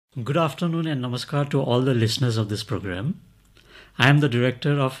Good afternoon and namaskar to all the listeners of this program. I am the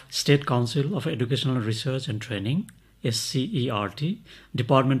Director of State Council of Educational Research and Training, SCERT,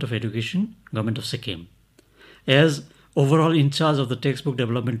 Department of Education, Government of Sikkim. As overall in charge of the textbook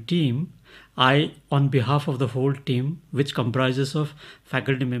development team, I, on behalf of the whole team, which comprises of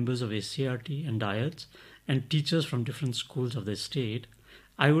faculty members of SCERT and DIETs and teachers from different schools of the state,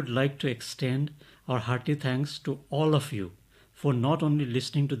 I would like to extend our hearty thanks to all of you for not only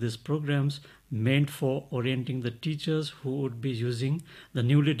listening to these programs meant for orienting the teachers who would be using the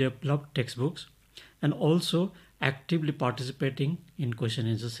newly developed textbooks and also actively participating in question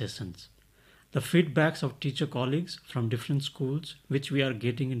and answer sessions. The feedbacks of teacher colleagues from different schools, which we are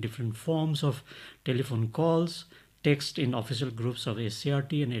getting in different forms of telephone calls, text in official groups of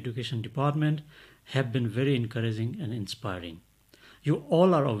SCERT and Education Department, have been very encouraging and inspiring. You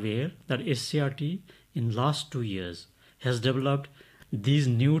all are aware that SCERT in last 2 years has developed these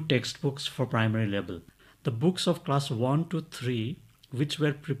new textbooks for primary level. The books of class 1 to 3, which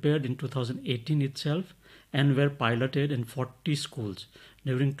were prepared in 2018 itself and were piloted in 40 schools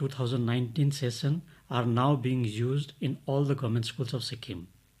during 2019 session, are now being used in all the government schools of Sikkim.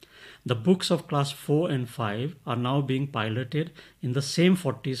 The books of class 4 and 5 are now being piloted in the same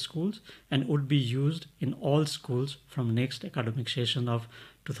 40 schools and would be used in all schools from next academic session of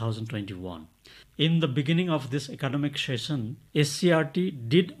 2021. In the beginning of this academic session, SCERT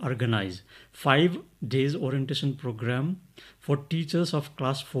did organize 5 days orientation program for teachers of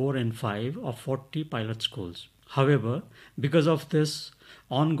class 4 and 5 of 40 pilot schools. However, because of this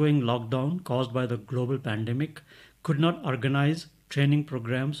ongoing lockdown caused by the global pandemic, could not organize training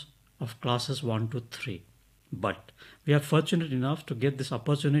programs of classes 1 to 3. But we are fortunate enough to get this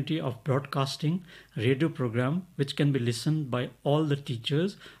opportunity of broadcasting radio program which can be listened by all the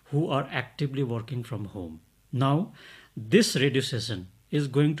teachers who are actively working from home. Now, this radio session is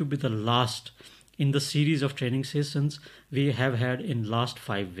going to be the last in the series of training sessions we have had in last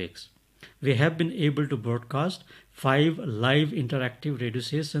 5 weeks. We have been able to broadcast 5 live interactive radio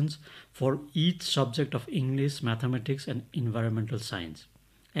sessions for each subject of English, mathematics and environmental science.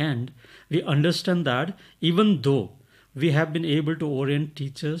 And we understand that even though we have been able to orient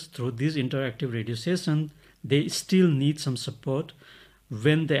teachers through these interactive radio sessions, they still need some support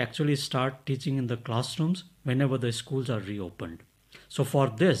when they actually start teaching in the classrooms whenever the schools are reopened. So for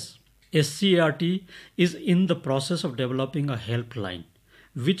this, SCERT is in the process of developing a helpline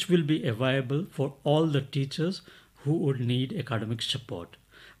which will be available for all the teachers who would need academic support.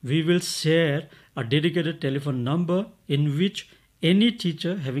 We will share a dedicated telephone number in which any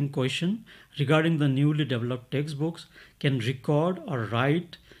teacher having question regarding the newly developed textbooks can record or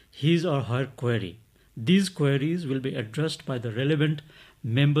write his or her query. These queries will be addressed by the relevant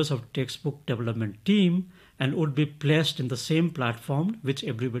members of textbook development team and would be placed in the same platform which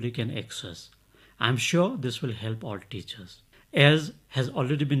everybody can access. I'm sure this will help all teachers. As has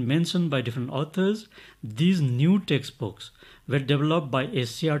already been mentioned by different authors, these new textbooks were developed by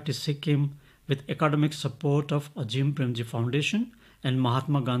SCERT Sikkim with academic support of Azim Premji Foundation and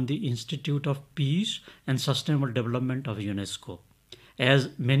Mahatma Gandhi Institute of Peace and Sustainable Development of UNESCO. As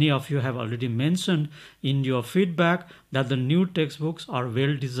many of you have already mentioned in your feedback that the new textbooks are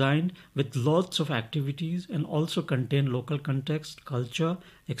well designed with lots of activities and also contain local context, culture,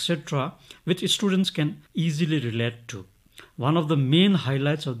 etc., which students can easily relate to. One of the main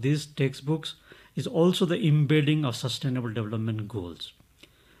highlights of these textbooks is also the embedding of sustainable development goals.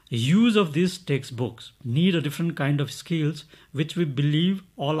 Use of these textbooks need a different kind of skills which we believe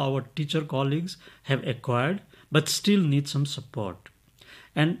all our teacher colleagues have acquired but still need some support.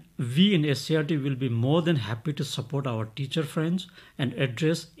 And we in SCERT will be more than happy to support our teacher friends and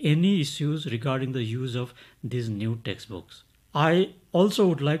address any issues regarding the use of these new textbooks. I also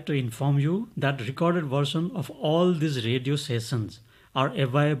would like to inform you that recorded version of all these radio sessions are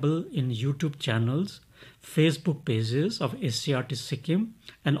available in YouTube channels, Facebook pages of SCERT Sikkim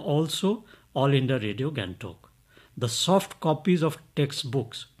and also All India Radio Gangtok. The soft copies of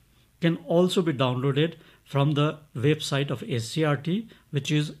textbooks can also be downloaded from the website of SCERT,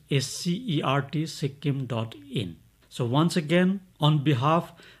 which is scertsikkim.in. So once again, on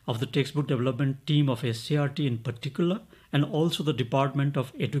behalf of the textbook development team of SCERT in particular, and also the Department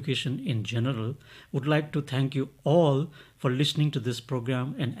of Education in general, would like to thank you all for listening to this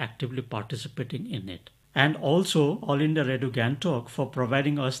program and actively participating in it. And also All India Radio Gangtok for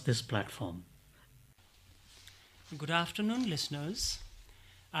providing us this platform. Good afternoon, listeners.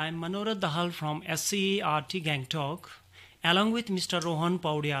 I'm Manorat Dahal from SCERT Gangtok, along with Mr. Rohan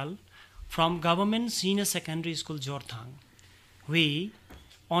Paudyal from Government Senior Secondary School, Jorthang. We,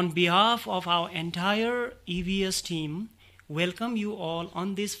 on behalf of our entire EVS team, welcome you all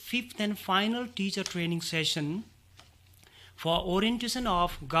on this fifth and final teacher training session for orientation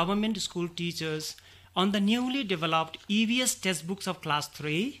of government school teachers on the newly developed EVS textbooks of Class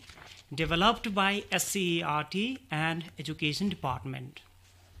 3 developed by SCERT and Education Department.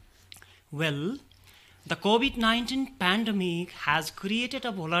 Well, the COVID-19 pandemic has created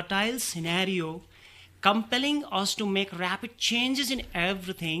a volatile scenario compelling us to make rapid changes in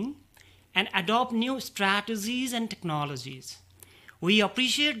everything and adopt new strategies and technologies. We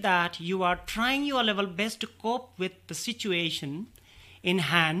appreciate that you are trying your level best to cope with the situation in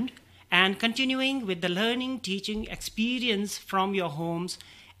hand and continuing with the learning teaching experience from your homes,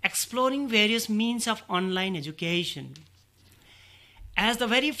 exploring various means of online education. As the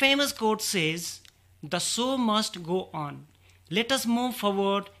very famous quote says, the show must go on. Let us move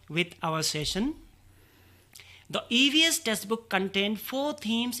forward with our session. The EVS textbook contained 4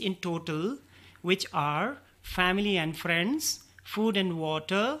 themes in total, which are family and friends, food and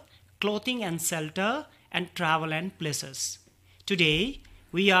water, clothing and shelter, and travel and places. Today,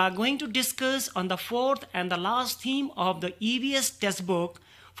 we are going to discuss on the 4th and the last theme of the EVS textbook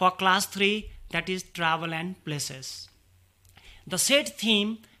for Class 3, that is travel and places. The said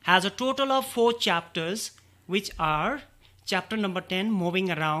theme has a total of 4 chapters, which are chapter number 10,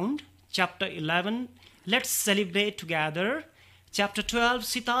 moving around, chapter 11, let's celebrate together, chapter 12,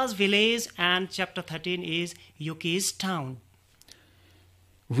 Sita's village, and chapter 13 is Yuki's town.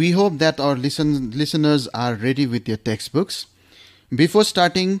 We hope that our listeners are ready with their textbooks. Before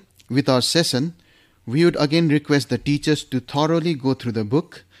starting with our session, we would again request the teachers to thoroughly go through the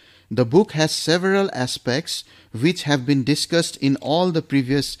book. The book has several aspects which have been discussed in all the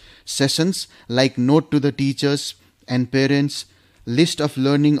previous sessions, like note to the teachers and parents, list of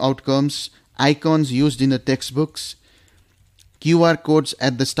learning outcomes, icons used in the textbooks, QR codes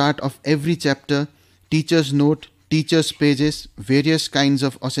at the start of every chapter, teacher's note, teacher's pages, various kinds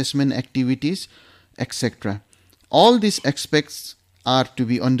of assessment activities, etc. All these aspects are to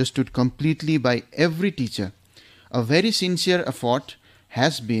be understood completely by every teacher. A very sincere effort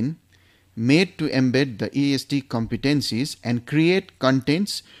has been made to embed the EST competencies and create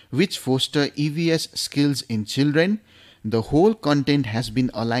contents which foster EVS skills in children. The whole content has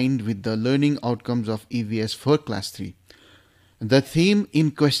been aligned with the learning outcomes of EVS for Class 3. The theme in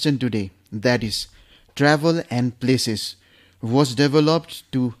question today, that is travel and places, was developed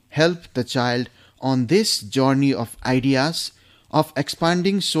to help the child on this journey of ideas of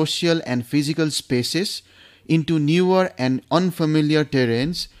expanding social and physical spaces into newer and unfamiliar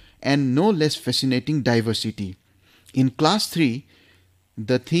terrains and no less fascinating diversity. In Class 3,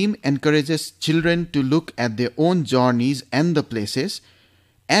 the theme encourages children to look at their own journeys and the places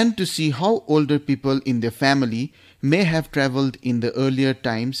and to see how older people in their family may have traveled in the earlier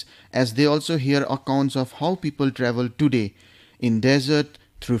times, as they also hear accounts of how people travel today in desert,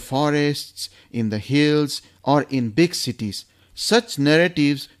 through forests, in the hills, or in big cities. Such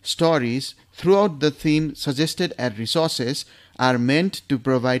narratives, stories throughout the theme suggested as resources are meant to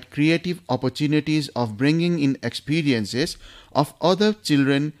provide creative opportunities of bringing in experiences of other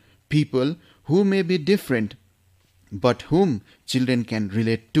children, people who may be different, but whom children can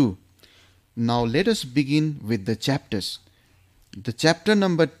relate to. Now let us begin with the chapters. The chapter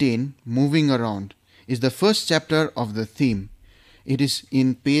number 10, Moving Around, is the first chapter of the theme. It is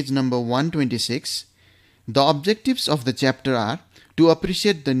in page number 126. The objectives of the chapter are to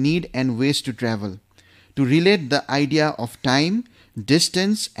appreciate the need and ways to travel, to relate the idea of time,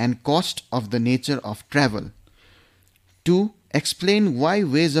 distance, and cost of the nature of travel, to explain why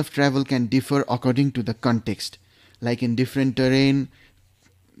ways of travel can differ according to the context, like in different terrain,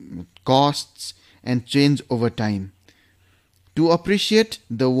 costs, and change over time, to appreciate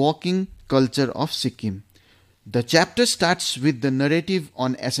the walking culture of Sikkim. The chapter starts with the narrative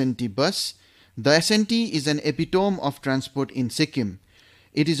on SNT bus. The SNT is an epitome of transport in Sikkim.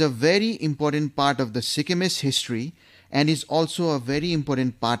 It is a very important part of the Sikkimese history and is also a very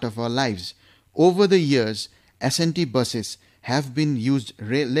important part of our lives. Over the years, SNT buses have been used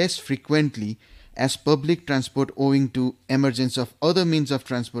less frequently as public transport owing to emergence of other means of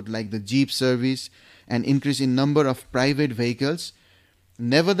transport like the jeep service and increase in number of private vehicles.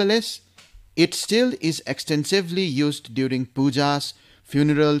 Nevertheless, it still is extensively used during pujas,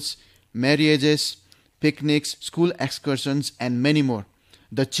 funerals, marriages, picnics, school excursions, and many more.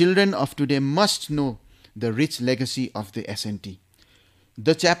 The children of today must know the rich legacy of the SNT.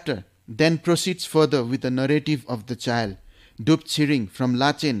 The chapter then proceeds further with the narrative of the child, Dup Chiring from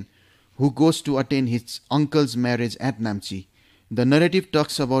Lachen, who goes to attend his uncle's marriage at Namchi. The narrative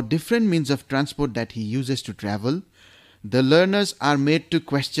talks about different means of transport that he uses to travel. The learners are made to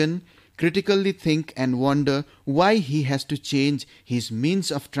question, critically think and wonder why he has to change his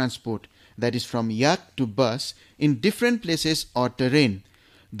means of transport, that is from yak to bus, in different places or terrain.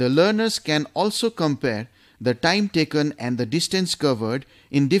 The learners can also compare the time taken and the distance covered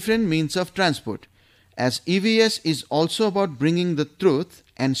in different means of transport. As EVS is also about bringing the truth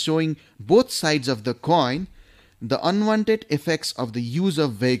and showing both sides of the coin, the unwanted effects of the use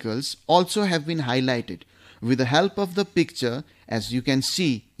of vehicles also have been highlighted with the help of the picture, as you can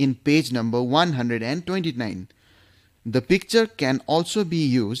see in page number 129. The picture can also be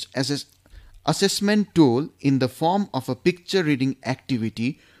used as an assessment tool in the form of a picture reading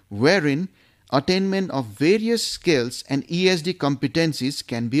activity wherein attainment of various skills and ESD competencies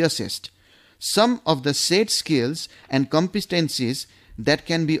can be assessed. Some of the said skills and competencies that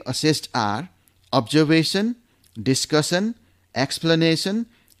can be assessed are observation, discussion, explanation,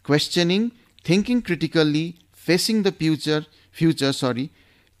 questioning, thinking critically, facing the future,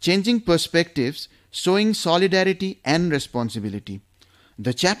 changing perspectives, showing solidarity and responsibility.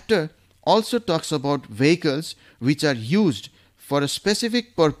 The chapter also talks about vehicles which are used for a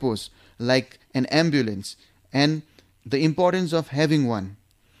specific purpose like an ambulance and the importance of having one.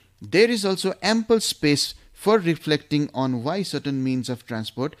 There is also ample space for reflecting on why certain means of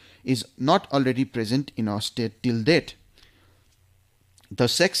transport is not already present in our state till date. The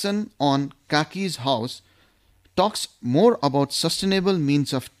section on Kaki's house talks more about sustainable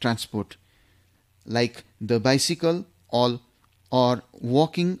means of transport like the bicycle or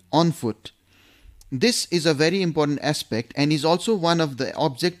walking on foot. This is a very important aspect and is also one of the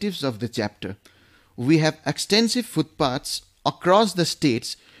objectives of the chapter. We have extensive footpaths across the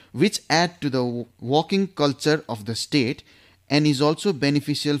states which add to the walking culture of the state and is also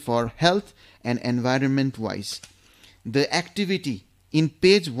beneficial for health and environment wise. The activity in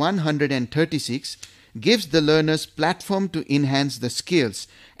page 136 gives the learners platform to enhance the skills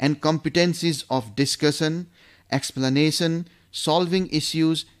and competencies of discussion, explanation, solving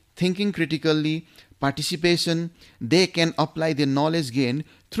issues, thinking critically, participation. They can apply their knowledge gained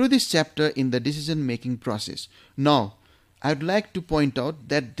through this chapter in the decision making process. Now, I would like to point out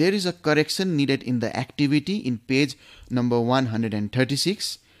that there is a correction needed in the activity in page number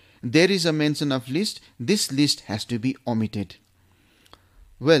 136. There is a mention of list. This list has to be omitted.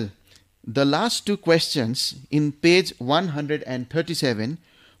 Well, the last two questions in page 137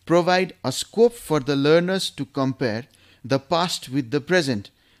 provide a scope for the learners to compare the past with the present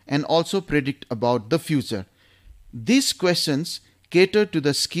and also predict about the future. These questions cater to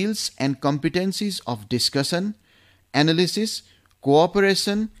the skills and competencies of discussion, analysis,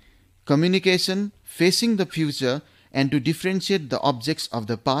 cooperation, communication, facing the future, and to differentiate the objects of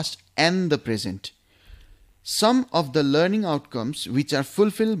the past and the present. Some of the learning outcomes which are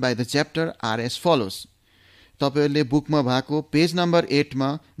fulfilled by the chapter are as follows. तपाईहरुले बुकमा भएको page number 8 मा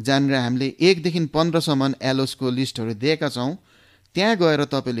जानेर हामीले 1 देखि 15 सम्म एलोसको लिस्टहरु दिएका छौं। त्यहाँ गएर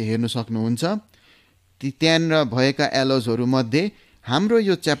तपाईले हेर्न सक्नुहुन्छ। त्यहाँ भएका एलोजहरु मध्ये हाम्रो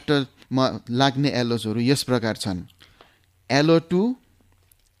यो च्याप्टरमा लाग्ने एलोजहरु यस प्रकार छन्: LO2,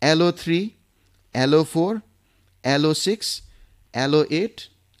 LO3, LO4, LO6, LO8,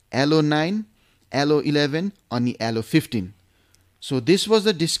 LO9, LO11 अनि LO15. So this was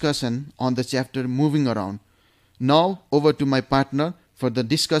the discussion on the chapter moving around. Now over to my partner for the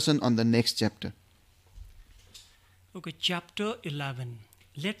discussion on the next chapter. Okay, chapter 11.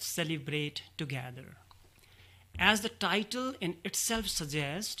 Let's celebrate together. As the title in itself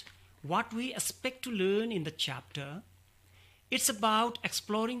suggests, what we expect to learn in the chapter, it's about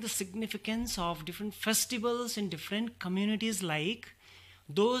exploring the significance of different festivals in different communities, like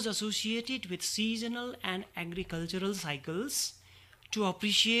those associated with seasonal and agricultural cycles, to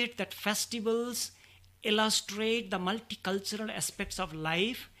appreciate that festivals illustrate the multicultural aspects of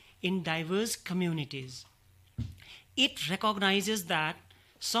life in diverse communities. It recognizes that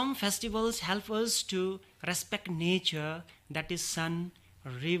some festivals help us to respect nature, that is sun,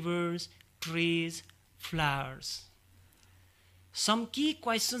 rivers, trees, flowers. Some key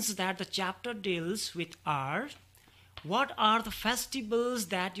questions that the chapter deals with are: what are the festivals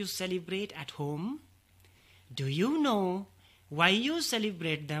that you celebrate at home? Do you know why you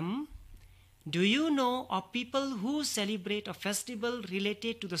celebrate them? Do you know of people who celebrate a festival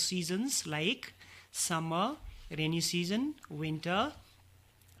related to the seasons like summer, rainy season, winter,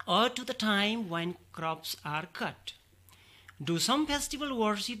 or to the time when crops are cut? Do some festivals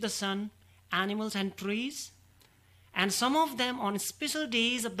worship the sun, animals, and trees? And some of them on special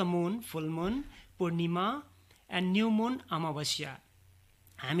days of the moon, full moon, Purnima, and new moon, Amavasya.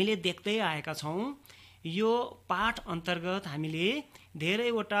 हामीले देख्दै आएका छौं, यो पाठ अन्तर्गत हामीले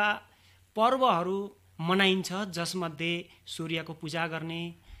धेरैवटा पर्वहरू मनाइन्छ, जसमध्ये सूर्यको पूजा गर्ने,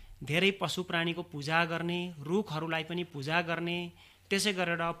 धेरै पशु प्राणीको पूजा गर्ने, रुखहरूलाई पनि पूजा गर्ने, त्यसै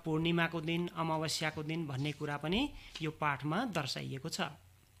गरेर पूर्णिमाको दिन, अमावस्याको दिन भन्ने कुरा पनि यो पाठमा दर्शाइएको छ।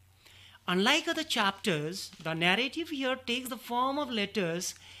 Unlike other chapters, the narrative here takes the form of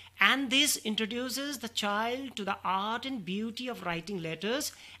letters, and this introduces the child to the art and beauty of writing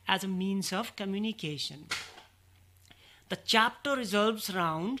letters as a means of communication. The chapter revolves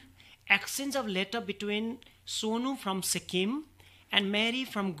around exchange of letter between Sonu from Sikkim and Mary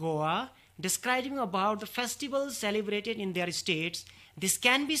from Goa, describing about the festivals celebrated in their states. This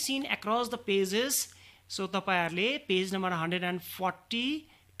can be seen across the pages. So तपाईहरुले page number 140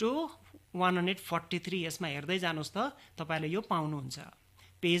 to 143 यसमा हेर्दै जानुस् त तपाईले यो पाउनुहुन्छ।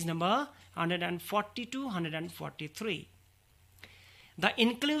 Page number 140 to 143. The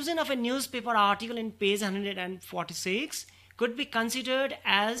inclusion of a newspaper article in page 146 could be considered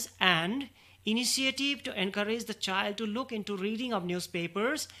as an initiative to encourage the child to look into reading of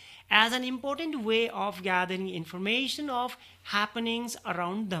newspapers as an important way of gathering information of happenings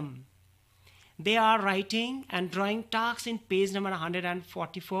around them. They are writing and drawing tasks in page number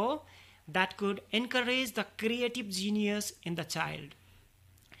 144 that could encourage the creative genius in the child.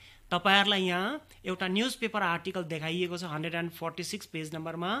 तपाईहरुलाई यहाँ एउटा newspaper article देखाइएको छ 146 page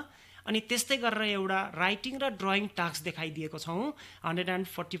नम्बरमा, अनि त्यस्तै गरेर एउटा राइटिङ र ड्राइङ टास्क देखाइदिएको छौं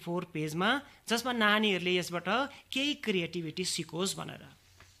 144 पेजमा, जसमा नानीहरुले यसबाट केही क्रिएटिभिटी सिकोस् भनेर।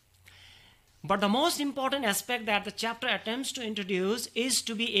 But the most important aspect that the chapter attempts to introduce is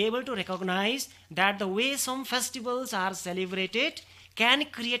to be able to recognize that the way some festivals are celebrated can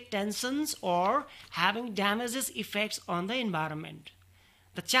create tensions or having damages effects on the environment.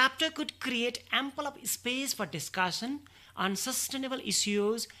 The chapter could create ample of space for discussion on sustainable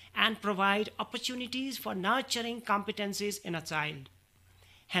issues and provide opportunities for nurturing competencies in a child.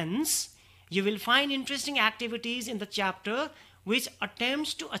 Hence, you will find interesting activities in the chapter which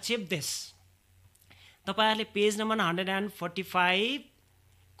attempts to achieve this. तपाईहरुले page number 145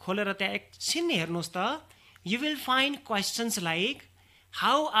 खोलेर त्यहाँ एकछिन हेर्नुस् त, you will find questions like,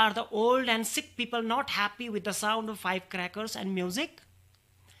 how are the old and sick people not happy with the sound of firecrackers and music?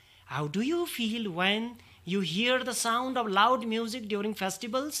 How do you feel when you hear the sound of loud music during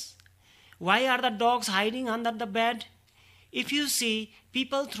festivals? Why are the dogs hiding under the bed? If you see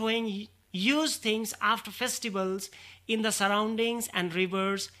people throwing used things after festivals in the surroundings and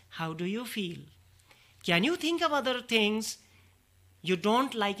rivers, how do you feel? Can you think of other things you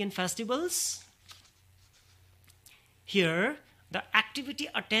don't like in festivals? Here, the activity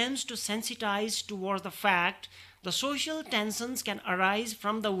attempts to sensitize towards the fact the social tensions can arise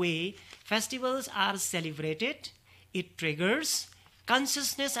from the way festivals are celebrated. It triggers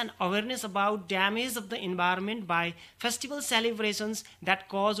consciousness and awareness about damage of the environment by festival celebrations that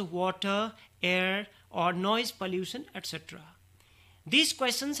cause water, air, or noise pollution, etc. These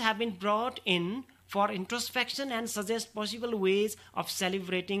questions have been brought in for introspection and suggest possible ways of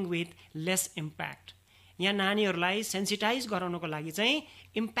celebrating with less impact. यहाँ नानीहरुलाई sensitise गराउनको लागि चाहिँ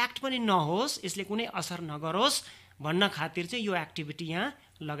impact पनि नहोस्, यसले कुनै असर नगरोस् भन्न खातिर चाहिँ यो एक्टिभिटी यहाँ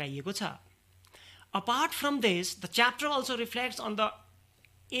लगाइएको छ। Apart from this, the chapter also reflects on the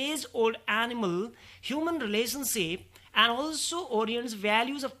age-old animal-human relationship and also orients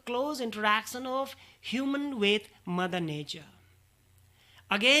values of close interaction of human with Mother Nature.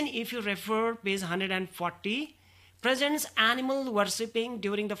 Again, if you refer page 140, presents animal worshipping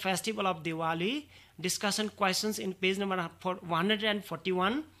during the festival of Diwali, discussion questions in page number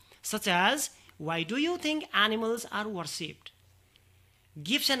 141, such as, why do you think animals are worshipped?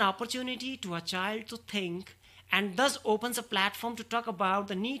 Gives an opportunity to a child to think and thus opens a platform to talk about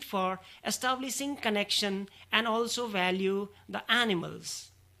the need for establishing connection and also value the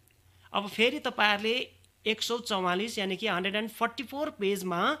animals. अब फेरि तपाईहरुले 144 यानी कि 144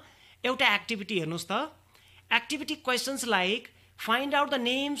 पेजमा एउटा activity हेर्नुस् त। Activity questions like, find out the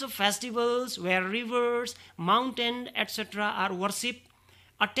names of festivals where rivers, mountains, etc. are worshipped,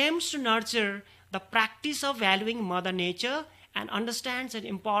 attempts to nurture the practice of valuing Mother Nature and understands its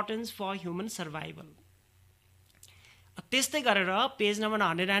importance for human survival. त्यस्तै गरेर page number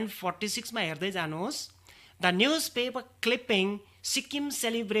 146 मा हेर्दै जानुहोस्। The newspaper clipping Sikkim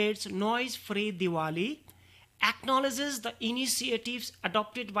celebrates noise-free Diwali acknowledges the initiatives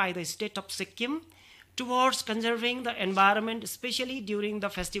adopted by the state of Sikkim towards conserving the environment, especially during the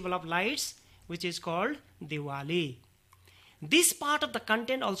festival of lights, which is called Diwali. This part of the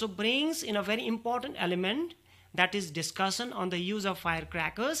content also brings in a very important element, that is discussion on the use of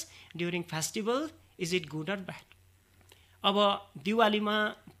firecrackers during festival. Is it good or bad? अब दिवालीमा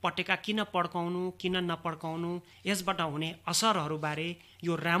पटेका किन पड्काउनु किन नपड्काउनु, यसबाट हुने असरहरू बारे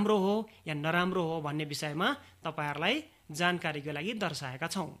यो राम्रो हो या नराम्रो हो भन्ने विषयमा तपाईहरुलाई जानकारीको लागि दर्शाएका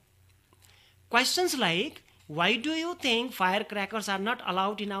छौं। Questions like, why do you think firecrackers are not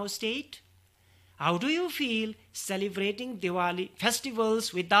allowed in our state? How do you feel celebrating Diwali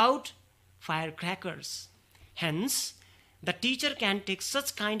festivals without firecrackers? Hence, the teacher can take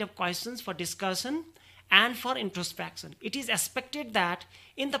such kind of questions for discussion and for introspection. It is expected that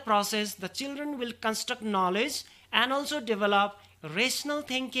in the process, the children will construct knowledge and also develop rational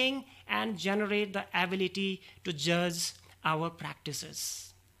thinking and generate the ability to judge our practices.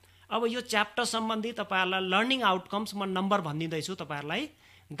 अब यो chapter सम्बन्धी तपाईहरुलाई learning outcomes म number भन्दिदैछु तपाईहरुलाई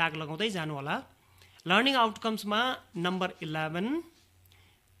दाग लगाउँदै जानु होला learning आउटकम्समा number 11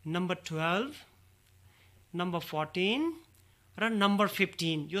 number 12 number 14 र number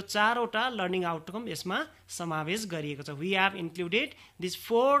 15 यो चारवटा लर्निङ आउटकम यसमा समावेश गरिएको छ we have included this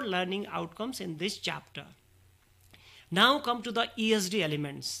four learning outcomes in this chapter now come to the ESD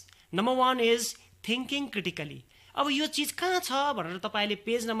elements number 1 is thinking critically अब यो चीज कहाँ छ भनेर तपाईले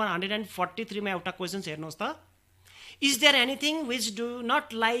पेज नम्बर 143 मा एउटा क्वेशन्स हेर्नुस् त is there anything which do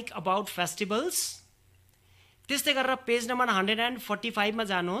not like about festivals त्यस्तै गरेर पेज नम्बर 145 मा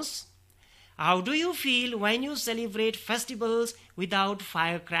जानुहोस् how do you feel when you celebrate festivals without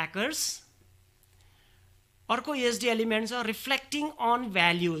फायरक्रैकर्स अर्को ESD एलिमेन्ट छ रिफ्लेक्टिङ अन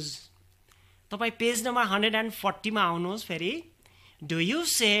भ्याल्युज तपाई पेज नम्बर 140 मा आउनुहोस् फेरि Do you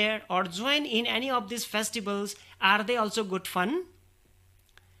share or join in any of these festivals? Are they also good fun?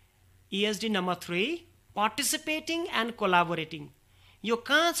 ESD number 3, participating and collaborating. यो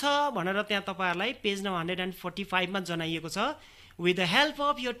कहाँ छ भनेर त्यहाँ तपाईहरुलाई पेज नम्बर 145 मा जनाइएको छ With the help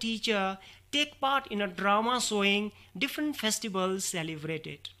of your teacher, take part in a drama showing different festivals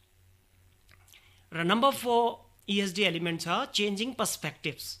celebrated. Raw number 4 ESD element छ changing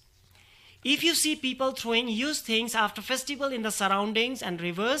perspectives. If you see people throwing used things after festival in the surroundings and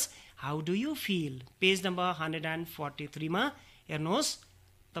rivers, how do you feel? Page number 143 मा हेर्नुहोस्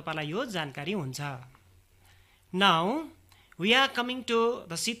तपाईलाई यो जानकारी हुन्छ. Now we are coming to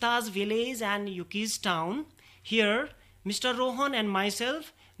the Sita's village and Yuki's town. Here Mr. Rohan and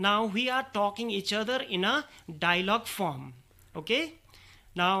myself, now we are talking each other in a dialogue form. Okay?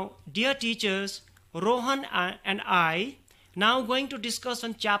 Now dear teachers, Rohan and I now going to discuss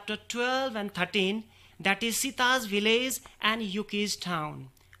on chapter 12 and 13, that is Sita's village and Yuki's town.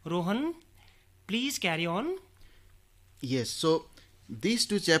 Rohan, please carry on. Yes, so these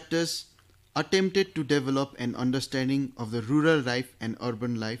two chapters attempted to develop an understanding of the rural life and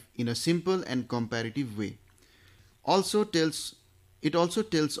urban life in a simple and comparative way. It also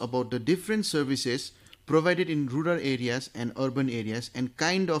tells about the different services provided in rural areas and urban areas and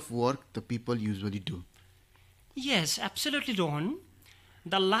kind of work the people usually do. Yes, absolutely, Rohan.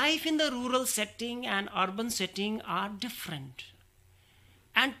 The life in the rural setting and urban setting are different.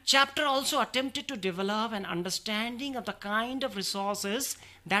 And chapter also attempted to develop an understanding of the kind of resources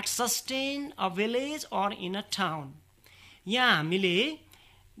that sustain a village or in a town. यहाँ हामीले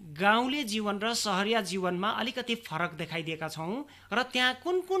गाउँले जीवन र शहरिया जीवनमा अलिकति फरक देखाइदिएका छौं र त्यहाँ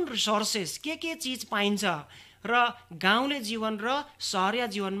कुन रिसोर्सेस के चीज पाइन्छ र गाउँले जीवन र शहरिया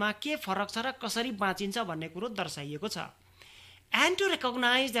जीवनमा के फरक छ र कसरी बाँचिन्छ भन्ने कुरो दर्शाइएको छ. And to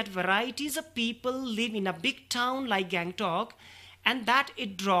recognize that varieties of people live in a big town like Gangtok and that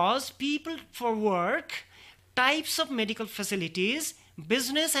it draws people for work, types of medical facilities,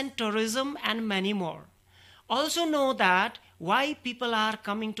 business and tourism and many more. Also know that why people are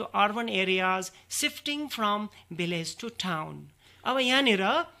coming to urban areas, shifting from village to town. अब यहाँनिर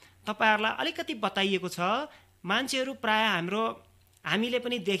तपाईहरुलाई अलिकति बताइएको छ मान्छेहरु प्राय हामीले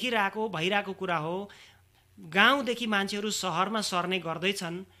पनि देखिरहेको भइरहेको कुरा हो गाउँदेखि मान्छेहरु शहरमा सर्ने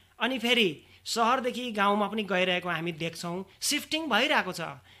गर्दैछन् अनि फेरि शहरदेखि गाउँमा पनि गइरहेको हामी देख्छौं शिफ्टिङ भइरहेको छ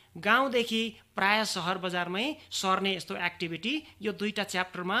गाउँदेखि प्राय शहर बजारमै सर्ने यस्तो एक्टिभिटी यो दुईटा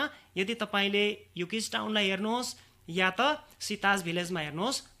च्याप्टरमा यदि तपाईले युकिस टाउनलाई हेर्नुहोस् या त सीताज भिलेजमा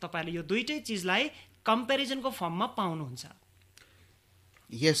हेर्नुहोस् तपाईले यो दुईटै चीजलाई कम्पेरिजनको फर्ममा पाउनुहुन्छ.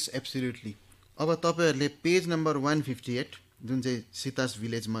 Yes, absolutely. अब तपाईहरुले पेज नम्बर 158 जुन चाहिँ सीतास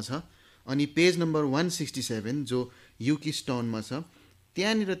भिलेजमा छ अनि पेज नम्बर 167 जो युकिस टाउनमा छ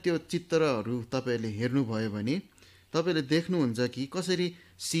त्यहाँनिर त्यो चित्रहरू तपाईहरुले हेर्नु भयो भने तपाईले देख्नुहुन्छ कि कसरी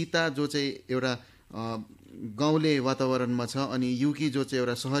सीता जो चाहिँ एउटा गाउँले वातावरणमा छ अनि युकी जो चाहिँ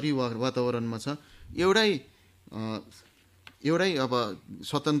एउटा शहरी वातावरणमा छ एउटै अब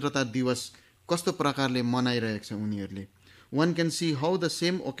स्वतन्त्रता दिवस कस्तो प्रकारले मनाइरहेको छ उनीहरुले. One can see how the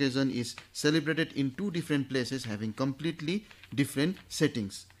same occasion is celebrated in two different places having completely different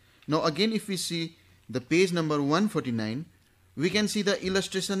settings. Now again, if we see the page number 149, we can see the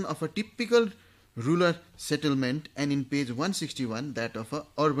illustration of a typical rural settlement, and in page 161 that of a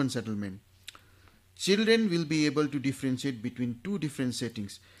urban settlement. Children will be able to differentiate between two different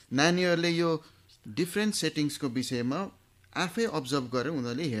settings नानीहरूले यो different सेटिङ्सको विषयमा आफै observe गरेर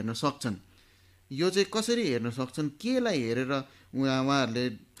उनीहरूले हेर्न सक्छन्। यो चाहिँ कसरी हेर्न सक्छन्, केलाई हेरेर उहाँहरूले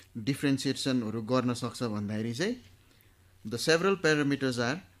डिफ्रेन्सिएसनहरू गर्न सक्छ भन्दाखेरि चाहिँ the several parameters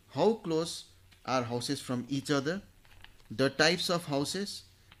are how close are houses from each other, the types of houses,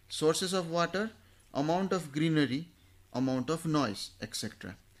 sources of water, amount of greenery, amount of noise,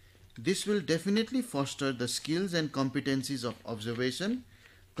 etc. This will definitely foster the skills and competencies of observation,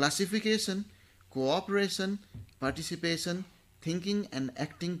 classification, cooperation, participation, thinking and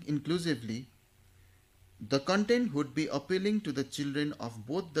acting inclusively. The content would be appealing to the children of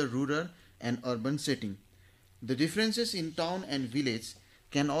both the rural and urban setting. The differences in town and village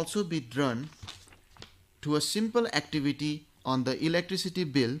can also be drawn to a simple activity on the electricity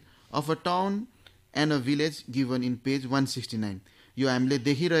bill of a town and a village given in page 169. यो हामीले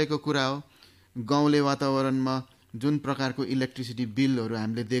देखिरहेको कुरा हो। गाउँले वातावरणमा जुन प्रकारको electricity बिलहरू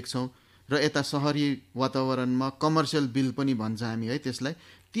हामीले देख्छौँ र यता सहरी वातावरणमा कमर्सियल बिल पनि भन्छ हामी है त्यसलाई,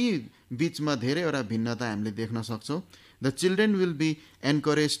 ती बीचमा धेरैवटा भिन्नता हामीले देख्न सक्छौँ। The children will be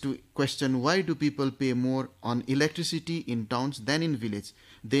encouraged to question why do people pay more on electricity in towns than in village.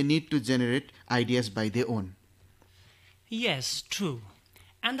 They need to generate ideas by their own. Yes, true.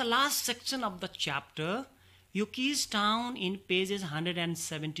 And the last section of the chapter, Yuki's town in pages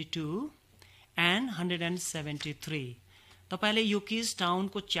 172 and 173. तपाईले युकिज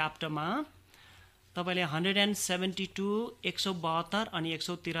टाउनको च्याप्टरमा तपाईले 172, 172 अनि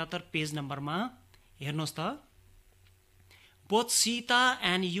 173 page नम्बरमा हेर्नुहोस् त। Both Sita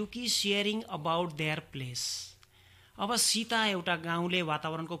and Yuki sharing about their place. अब सीता एउटा गाउँले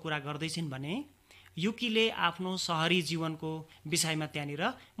वातावरणको कुरा गर्दैछिन् भने युकीले आफ्नो सहरी जीवनको विषयमा त्यहाँनिर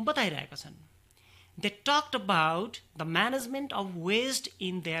बताइरहेका छन्। They talked about the management of waste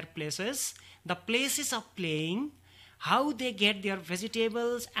in their places, the places of playing, how they get their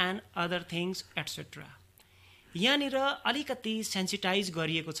vegetables and other things, etc. यहाँनिर अलिकति सेन्सिटाइज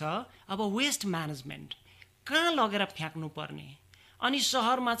गरिएको छ अब वेस्ट म्यानेजमेन्ट कहाँ लगेर फ्याँक्नु पर्ने, अनि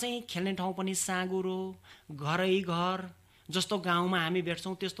सहरमा चाहिँ खेल्ने ठाउँ पनि साँगुरो घरै घर जस्तो गाउँमा हामी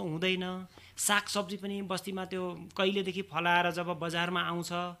भेट्छौँ त्यस्तो हुँदैन। सागसब्जी पनि बस्तीमा त्यो कहिलेदेखि फलाएर जब बजारमा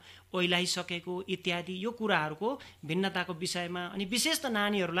आउँछ ओइलाइसकेको इत्यादि यो कुराहरूको भिन्नताको विषयमा, अनि विशेष त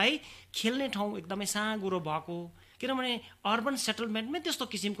नानीहरूलाई खेल्ने ठाउँ एकदमै साँगुरो भएको, किनभने अर्बन सेटलमेन्टमै त्यस्तो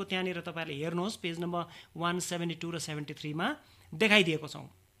किसिमको त्यहाँनिर तपाईँहरूले हेर्नुहोस् पेज नम्बर 172 र 73 मा देखाइदिएको छौँ।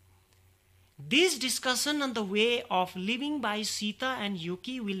 This discussion on the way of living by Sita and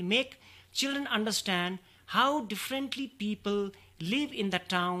Yuki will make children understand how differently people live in the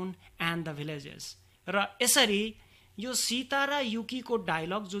town and the villages. र यसरी यो सीता र युकीको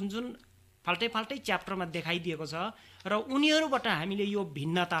डायलग जुन जुन फाल्टै फाल्टै च्याप्टरमा देखाइदिएको छ र उनीहरूबाट हामीले यो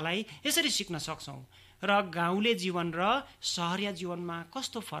भिन्नतालाई यसरी सिक्न सक्छौँ र गाउँले जीवन र सहरिया जीवनमा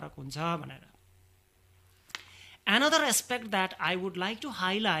कस्तो फरक हुन्छ भनेर। Another aspect that I would like to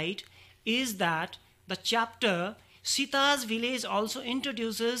highlight is that the chapter Sita's village also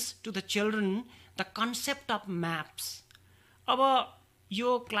introduces to the children the concept of maps. अब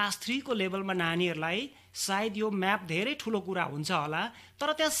यो क्लास 3 को लेभलमा नानीहरूलाई सायद यो म्याप धेरै ठुलो कुरा हुन्छ होला,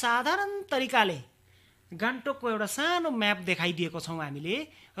 तर त्यहाँ साधारण तरिकाले गान्तोकको एउटा सानो म्याप देखाइदिएको छौँ हामीले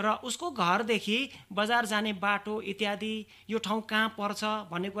र उसको घरदेखि बजार जाने बाटो इत्यादि यो ठाउँ कहाँ पर्छ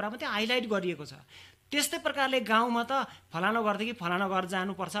भन्ने कुरा मात्रै हाइलाइट गरिएको छ। त्यस्तै प्रकारले गाउँमा त फलानो घरदेखि फलानो घर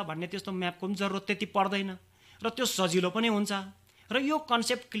जानुपर्छ भन्ने त्यस्तो म्यापको पनि जरुरत त्यति पर्दैन र त्यो सजिलो पनि हुन्छ र यो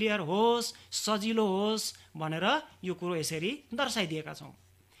कन्सेप्ट क्लियर होस् सजिलो होस् भनेर यो कुरो यसरी दर्शाइदिएका छौँ।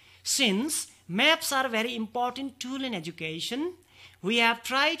 Since maps are very important tool in education, we have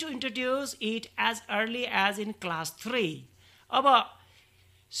tried to introduce it as early as in class 3. अब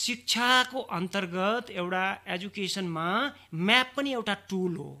शिक्षाको अन्तर्गत एउटा एजुकेसनमा म्याप पनि एउटा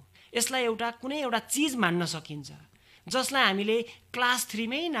टुल हो। यसलाई एउटा कुनै एउटा चीज मान्न सकिन्छ जसलाई हामीले क्लास 3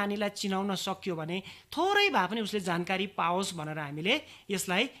 मै नानीलाई चिनाउन सक्यो भने थोरै भए पनि उसले जानकारी पाओस् भनेर हामीले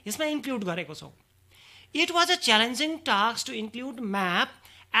यसमा इन्क्लुड गरेको छौँ। It was a challenging task to include map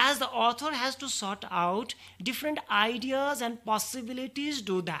as the author has to sort out different ideas and possibilities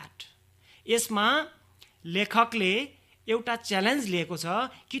do that. यसमा लेखकले एउटा च्यालेन्ज लिएको छ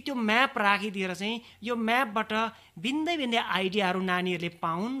कि त्यो म्याप राखिदिएर चाहिँ यो म्यापबाट भिन्दै भिन्दै आइडियाहरू नानीहरूले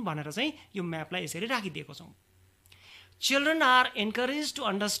पाउन् भनेर चाहिँ यो म्यापलाई यसरी राखिदिएको छौँ। Children are encouraged to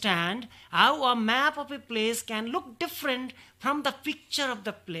understand how a map of a place can look different from the picture of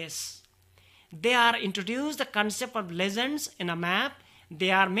the place. They are introduced the concept of legends in a map.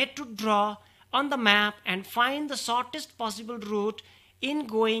 They are made to draw on the map and find the shortest possible route in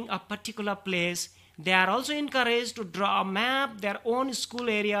going a particular place. They are also encouraged to draw a map their own school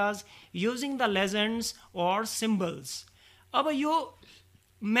areas using the legends or symbols. अब यो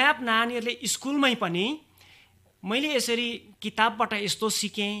map नानीहरूले स्कुलमै पनि मैले यसरी किताबबाट यस्तो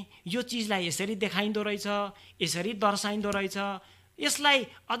सिकेँ, यो चिजलाई यसरी देखाइँदो रहेछ, यसरी दर्शाइँदो रहेछ, यसलाई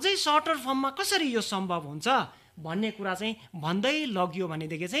अझै सर्टर फर्ममा कसरी यो सम्भव हुन्छ भन्ने कुरा चाहिँ भन्दै लग्यो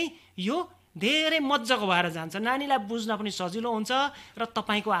भनेदेखि चाहिँ यो धेरै मज्जाको भएर जान्छ, नानीलाई बुझ्न पनि सजिलो हुन्छ र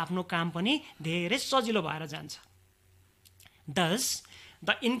तपाईँको आफ्नो काम पनि धेरै सजिलो भएर जान्छ. Thus,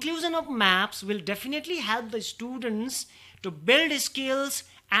 the inclusion of maps will definitely help the students to build skills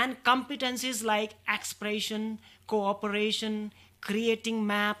and competencies like expression, cooperation, creating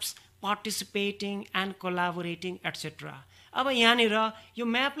maps, participating and collaborating, etc. अब यहाँनिर यो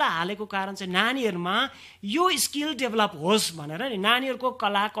म्यापलाई हालेको कारण चाहिँ नानीहरुमा यो स्किल डेभलप होस् भनेर नि नानीहरुको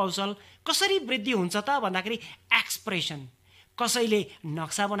कला कौशल कसरी वृद्धि हुन्छ त भन्दाखेरि एक्सप्रेसन, कसैले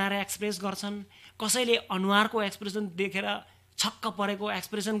नक्सा बनाएर एक्सप्रेस गर्छन्, कसैले अनुहारको एक्सप्रेसन देखेर छक्क परेको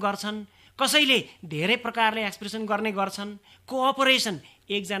एक्सप्रेसन गर्छन्, कसैले धेरै प्रकारले एक्सप्रेसन गर्ने गर्छन्, कोअपरेसन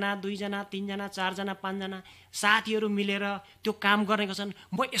एकजना दुईजना तीनजना चारजना पाँचजना साथीहरू मिलेर त्यो काम गर्ने गर्छन्,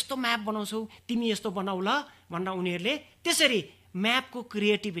 म यस्तो म्याप बनाउँछु तिमी यस्तो बनाऊ ल भनेर उनीहरूले त्यसरी म्यापको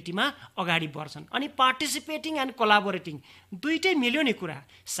क्रिएटिभिटीमा अगाडि बढ्छन्. अनि पार्टिसिपेटिङ एन्ड कोलाबोरेटिङ दुईटै मिल्यो नि कुरा,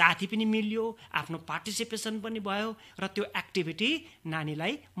 साथी पनि मिल्यो, आफ्नो पार्टिसिपेसन पनि भयो र त्यो एक्टिभिटी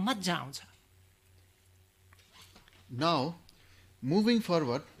नानीलाई मजा आउँछ. Now, moving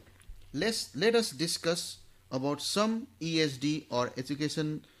forward, let us discuss about some ESD or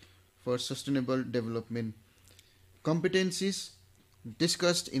Education for Sustainable Development competencies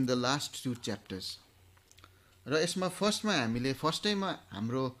discussed in the last two chapters. र यसमा फर्स्टमा हामीले फर्स्टैमा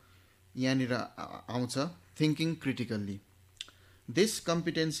हाम्रो यहाँनिर आउँछ thinking critically. This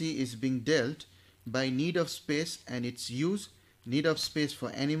competency is being dealt by need of space and its use, need of space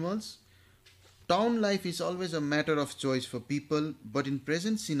for animals. Town life is always a matter of choice for people, but in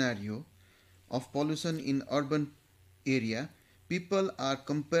present scenario of pollution in urban area, people are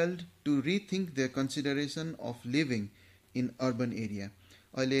compelled to rethink their consideration of living in urban area.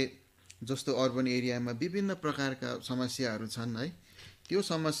 अहिले जस्तो urban एरियामा विभिन्न प्रकारका समस्याहरू छन् है, त्यो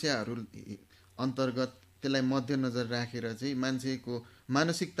समस्याहरू अन्तर्गत त्यसलाई मध्यनजर राखेर चाहिँ मान्छेको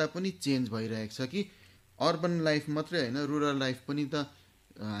मानसिकता पनि चेन्ज भइरहेको छ कि अर्बन लाइफ मात्रै हैन रुरल लाइफ पनि त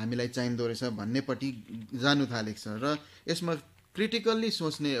हामीलाई चाहिँदो रहेछ भन्नेपट्टि जानु थालेको छ र यसमा क्रिटिकल्ली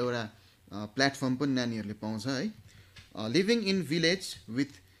सोच्ने एउटा प्लेटफर्म पनि नानीहरूले पाउँछ है. Living in village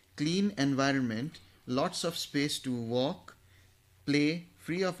with clean एन्भाइरोन्मेन्ट, lots of space to walk, play,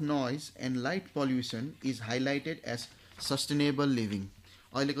 free of noise and light pollution is highlighted as sustainable living.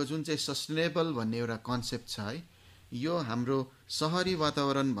 अहिलेको जुन चाहिँ सस्टेनेबल भन्ने एउटा कन्सेप्ट छ है, यो हाम्रो सहरी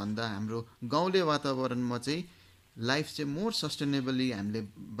वातावरण भन्दा हाम्रो गाउँले वातावरणमा चाहिँ लाइफ चाहिँ मोर सस्टेनेबली हामीले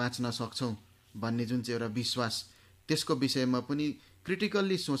बाँच्न सक्छौं भन्ने जुन चाहिँ एउटा विश्वास, त्यसको विषयमा पनि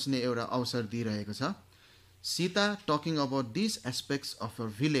क्रिटिकल्ली सोच्ने एउटा अवसर दिइरहेको छ. Sita talking about this aspects of a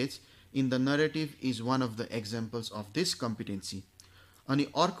village in the narrative is one of the examples of this competency. अनि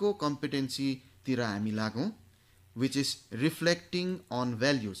अर्को competency तिर हामी लागौं, which is reflecting on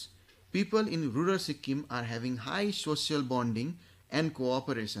values. People in rural Sikkim are having high social bonding and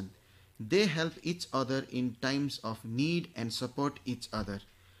cooperation. They help each other in times of need and support each other.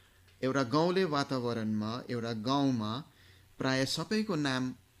 एउटा गाउँले वातावरणमा एउटा गाउँमा प्राय सबैको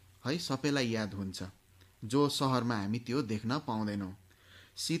नाम है सबैलाई याद हुन्छ, जो शहरमा हामी त्यो देख्न पाउँदैनौं.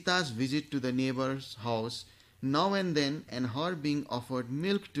 Sita's visit to the neighbor's house now and then and her being offered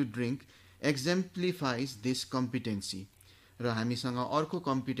milk to drink exemplifies this competency. र हामीसँग अर्को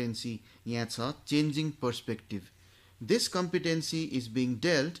competency यहाँ छ, changing perspective. This competency is being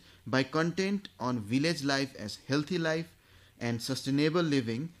dealt by content on village life as healthy life and sustainable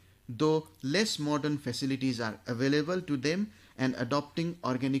living, though less modern facilities are available to them, and adopting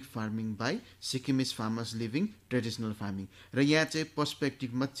organic farming by Sikkimese farmers living traditional farming. र यहाँ चाहिँ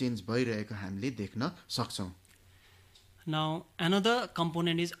पर्सपेक्टिभमा change भइरहेको हामीले देख्न सक्छौं. Now another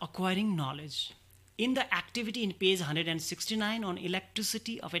component is acquiring knowledge. In the activity in page 169 on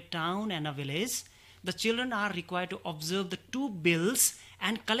electricity of a town and a village, the children are required to observe the two bills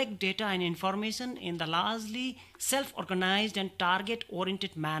and collect data and information in the largely self-organized and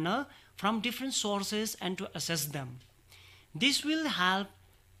target-oriented manner from different sources and to assess them. This will help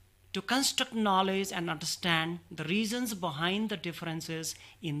to construct knowledge and understand the reasons behind the differences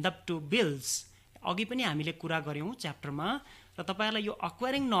in the two bills. अघि पनि हामीले कुरा गर्यौं च्याप्टरमा, र तपाईहरुलाई यो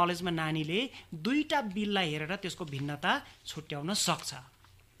acquiring नलेजमा नानीले दुईटा बिललाई हेरेर त्यसको भिन्नता छुट्याउन सक्छ.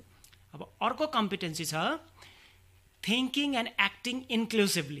 अब अर्को कम्पिटेन्सी छ thinking and acting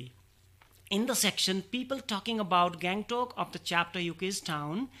inclusively. In the section people talking about Gangtok of the chapter UK's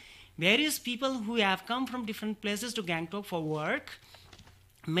town, various people who have come from different places to Gangtok for work,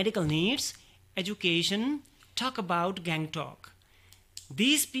 medical needs, education, talk about Gangtok.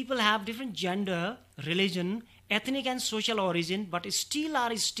 These people have different gender, religion, ethnic and social origin, but still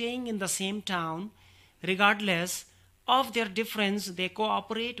are staying in the same town. Regardless of their difference, they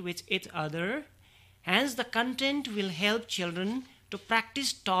cooperate with each other. Hence, the content will help children to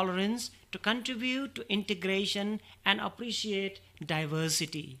practice tolerance, to contribute to integration and appreciate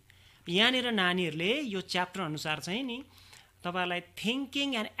diversity. यहाँनिर नानीहरूले यो chapter अनुसार चाहिँ नि तपाईहरुलाई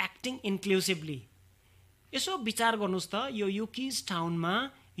thinking end acting इन्क्लुसिभली यसो विचार गर्नुस् त यो युकिज टाउनमा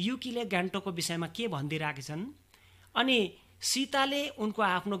युकीले गान्तोकको विषयमा के भन्दिराखेछन् अनि सीताले उनको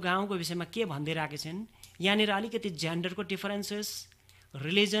आफ्नो गाउँको विषयमा के भन्दिराखेछन् यहाँनिर अलिकति जेन्डरको differences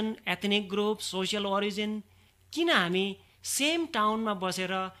religion ethnic group social origin किन हामी सेम टाउनमा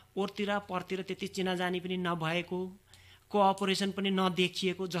बसेर ओरतिर परतिर त्यति चिनाजानी पनि नभएको कोअपरेसन पनि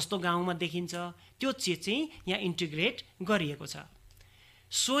नदेखिएको जस्तो गाउँमा देखिन्छ त्यो चिज चाहिँ यहाँ इन्टिग्रेट गरिएको छ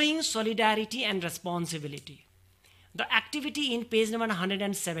showing solidarity and responsibility. The activity in page number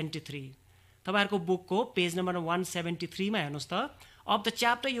 173. तपाईहरुको बुकको पेज नम्बर 173 मा हेर्नुस् त of the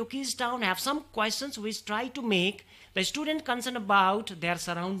chapter Yuki's Town have some questions which try to make the student concerned about their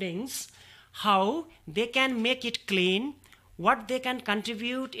surroundings, how they can make it clean, what they can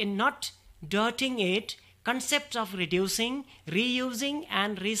contribute in not dirtying it, concepts of reducing, reusing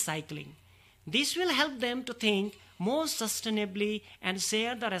and recycling. This will help them to think more sustainably and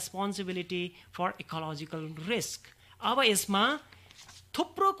share the responsibility for ecological risk. अब यसमा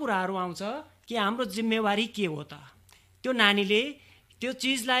थुप्रो कुराहरू आउँछ कि हाम्रो जिम्मेवारी के हो त त्यो नानीले त्यो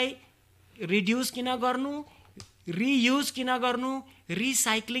चीजलाई रिड्युस किन गर्नु रियुज किन गर्नु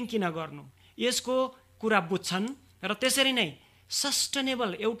रिसाइक्लिङ किन गर्नु यसको कुरा बुझ्छन् र त्यसरी नै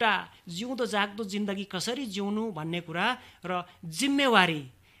सस्टेनेबल एउटा जिउँदो जाग्दो जिन्दगी कसरी जिउनु भन्ने कुरा र जिम्मेवारी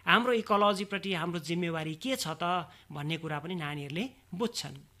हाम्रो इकोलोजी प्रति हाम्रो जिम्मेवारी के छ त भन्ने कुरा पनि नानीहरूले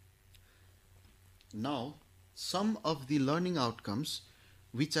बुझ्छन्. Now, some of the learning outcomes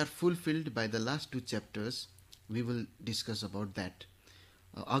which are fulfilled by the last two chapters, we will discuss about that.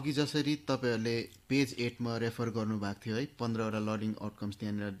 अघि जसरी तपाईहरुले पेज 8 मा रेफर गर्नु भएको थियो है 15 वटा लर्निङ आउटकम्स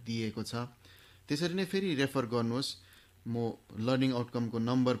त्यहाँनिर दिएको छ त्यसरी नै फेरि रेफर गर्नुहोस् म लर्निङ आउटकमको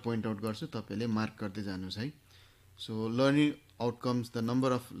नम्बर पोइन्ट आउट गर्छु तपाईले मार्क गर्दै जानुस् है. So learning outcomes, the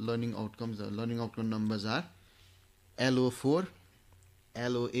number of learning outcomes, the learning outcome numbers are LO4,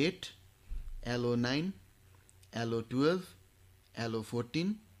 LO8, LO9, LO12,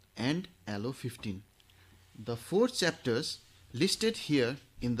 LO14 and LO15. The four chapters listed here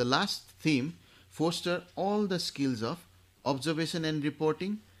in the last theme foster all the skills of observation and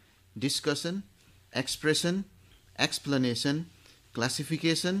reporting, discussion, expression, explanation,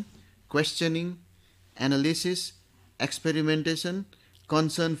 classification, questioning, analysis, experimentation,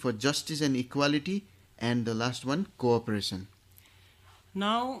 concern for justice and equality, and the last one, cooperation.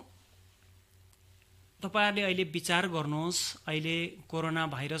 Now, तपाईहरुले अहिले विचार गर्नुहोस् अहिले corona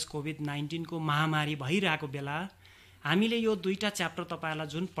virus COVID-19 को महामारी भइरहेको बेला हामीले यो दुईटा च्याप्टर तपाईहरुलाई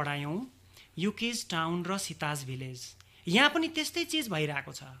जुन पढायौं युकिज टाउन र सीताज भिलेज यहाँ पनि त्यस्तै चीज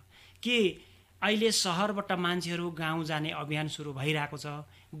भइरहेको छ कि अहिले शहरबाट मान्छेहरू गाउँ जाने अभियान सुरु भइरहेको छ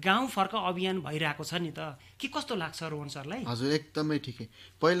गाउँ फर्क अभियान भइरहेको छ नि त के कस्तो लाग्छ रोहन सरलाई हजुर एकदमै ठिकै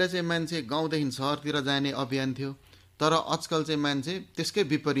पहिला चाहिँ मान्छे गाउँदेखि शहरतिर जाने अभियान थियो तर आजकल चाहिँ मान्छे त्यसकै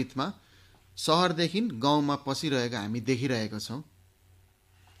विपरीतमा शहरदेखि गाउँमा पसिरहेको हामी देखिरहेका छौं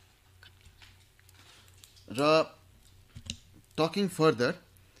र talking further,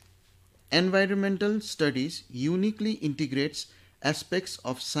 environmental studies uniquely integrates aspects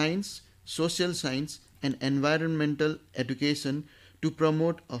of science, social science and environmental education to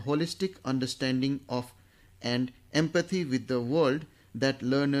promote a holistic understanding of and empathy with the world that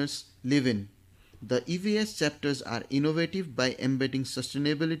learners live in. The EVS chapters are innovative by embedding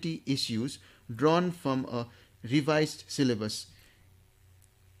sustainability issues drawn from a revised syllabus.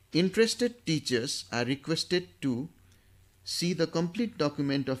 Interested teachers are requested to see the complete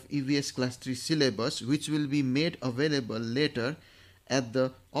document of EVS Class 3 syllabus, which will be made available later at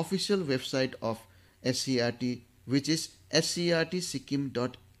the official website of SCRT, which is scrtsikkim.in.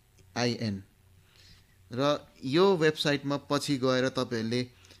 र यो वेबसाइटमा पछि गएर तपाईहरुले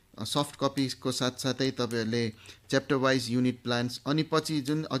soft कपीको साथसाथै तपाईहरुले chapter wise unit plans अनि पछि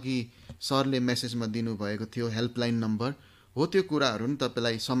जुन अघि सरले मेसेजमा दिनु भएको थियो हेल्पलाइन नम्बर हो त्यो कुराहरु नि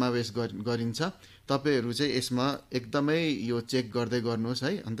तपाईलाई समावेश गरिन्छ तपाईहरु चाहिँ यसमा एकदमै यो चेक गर्दै गर्नुहोस्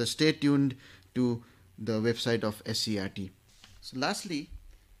है अन्त stay tuned to the website of SCRT. So lastly,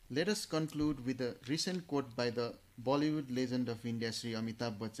 let us conclude with a recent quote by the Bollywood legend of India, Sri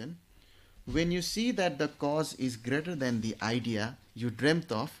Amitabh Bachchan. When you see that the cause is greater than the idea you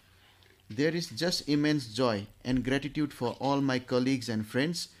dreamt of, there is just immense joy and gratitude for all my colleagues and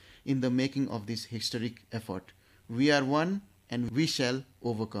friends in the making of this historic effort. We are one and we shall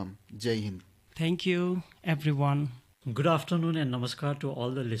overcome. Jai Hind. Thank you, everyone. Good afternoon and namaskar to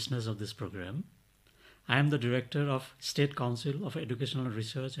all the listeners of this program. I am the Director of State Council of Educational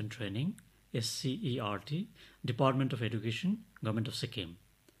Research and Training, SCERT, Department of Education, Government of Sikkim.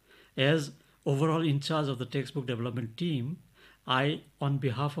 As overall in charge of the textbook development team, I, on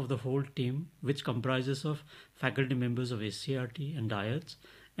behalf of the whole team, which comprises of faculty members of SCERT and DIETs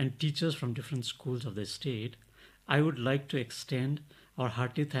and teachers from different schools of the state, I would like to extend our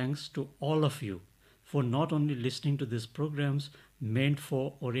hearty thanks to all of you for not only listening to these programs meant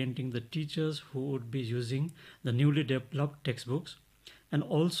for orienting the teachers who would be using the newly developed textbooks and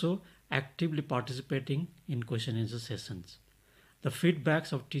also actively participating in question and answer sessions. The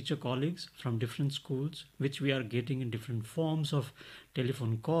feedbacks of teacher colleagues from different schools, which we are getting in different forms of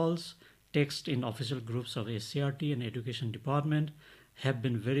telephone calls, text in official groups of SCERT and Education Department, have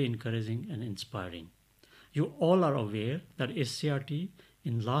been very encouraging and inspiring. You all are aware that SCERT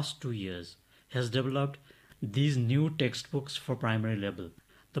in last 2 years has developed these new textbooks for primary level.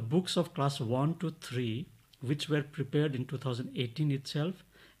 The books of class 1 to 3, which were prepared in 2018 itself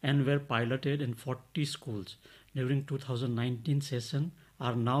and were piloted in 40 schools during 2019 session,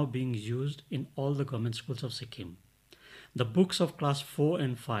 are now being used in all the government schools of Sikkim. The books of class 4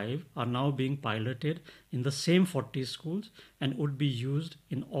 and 5 are now being piloted in the same 40 schools and would be used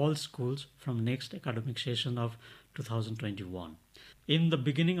in all schools from next academic session of 2021. In the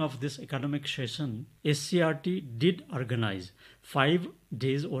beginning of this academic session, SCERT did organize 5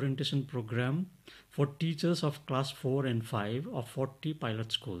 days orientation program for teachers of class 4 and 5 of 40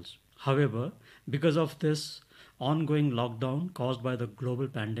 pilot schools. However, because of this ongoing lockdown caused by the global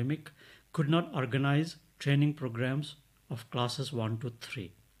pandemic, could not organize training programs of classes 1 to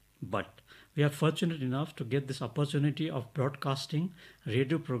 3. But we are fortunate enough to get this opportunity of broadcasting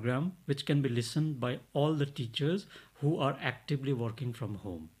radio program which can be listened by all the teachers who are actively working from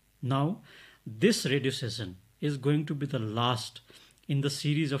home. Now, this radio session is going to be the last in the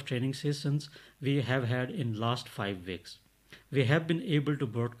series of training sessions we have had in last 5 weeks. We have been able to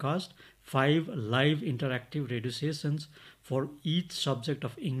broadcast 5 live interactive radio sessions for each subject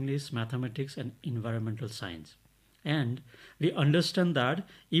of English, mathematics and environmental science. And we understand that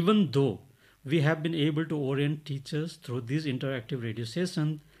even though we have been able to orient teachers through these interactive radio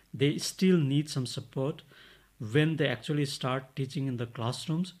sessions, they still need some support when they actually start teaching in the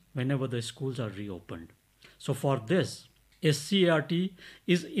classrooms whenever the schools are reopened. So for this, SCERT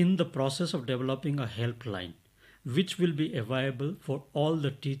is in the process of developing a helpline which will be available for all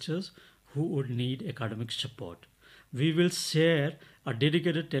the teachers who would need academic support. We will share a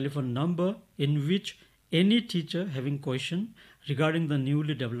dedicated telephone number in which any teacher having question regarding the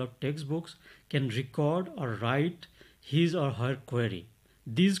newly developed textbooks can record or write his or her query.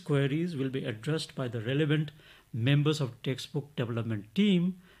 These queries will be addressed by the relevant members of textbook development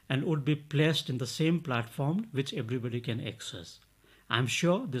team and would be placed in the same platform which everybody can access. I'm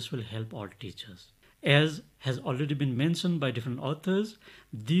sure this will help all teachers. As has already been mentioned by different authors,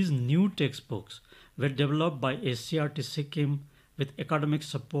 these new textbooks were developed by SCERT Sikkim with academic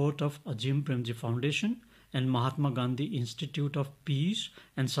support of Azim Premji Foundation and Mahatma Gandhi Institute of Peace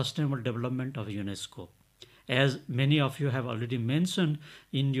and Sustainable Development of UNESCO. As many of you have already mentioned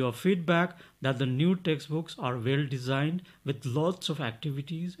in your feedback that the new textbooks are well designed with lots of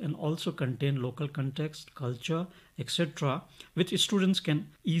activities and also contain local context, culture, etc., which students can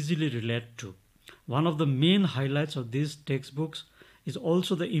easily relate to. One of the main highlights of these textbooks is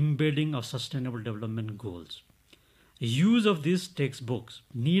also the embedding of sustainable development goals. Use of these textbooks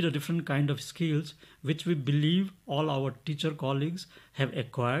need a different kind of skills which we believe all our teacher colleagues have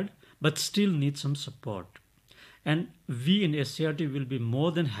acquired but still need some support. And we in SCERT will be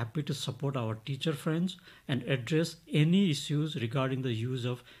more than happy to support our teacher friends and address any issues regarding the use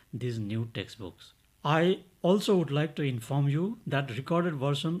of these new textbooks. I also would like to inform you that recorded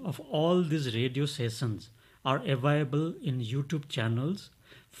version of all these radio sessions are available in YouTube channels,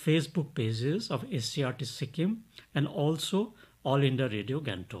 Facebook pages of SCERT Sikkim and also All India Radio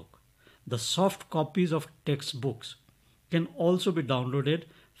Gangtok. The soft copies of textbooks can also be downloaded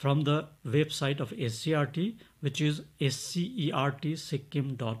from the website of SCERT, which is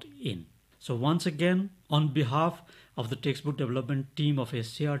scertsikkim.in. So once again, on behalf of the textbook development team of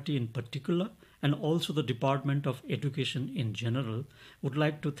SCERT in particular, and also the Department of Education in general, would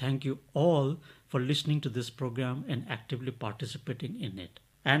like to thank you all for listening to this program and actively participating in it.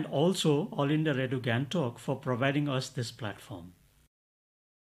 And also All India Radio Gangtok for providing us this platform.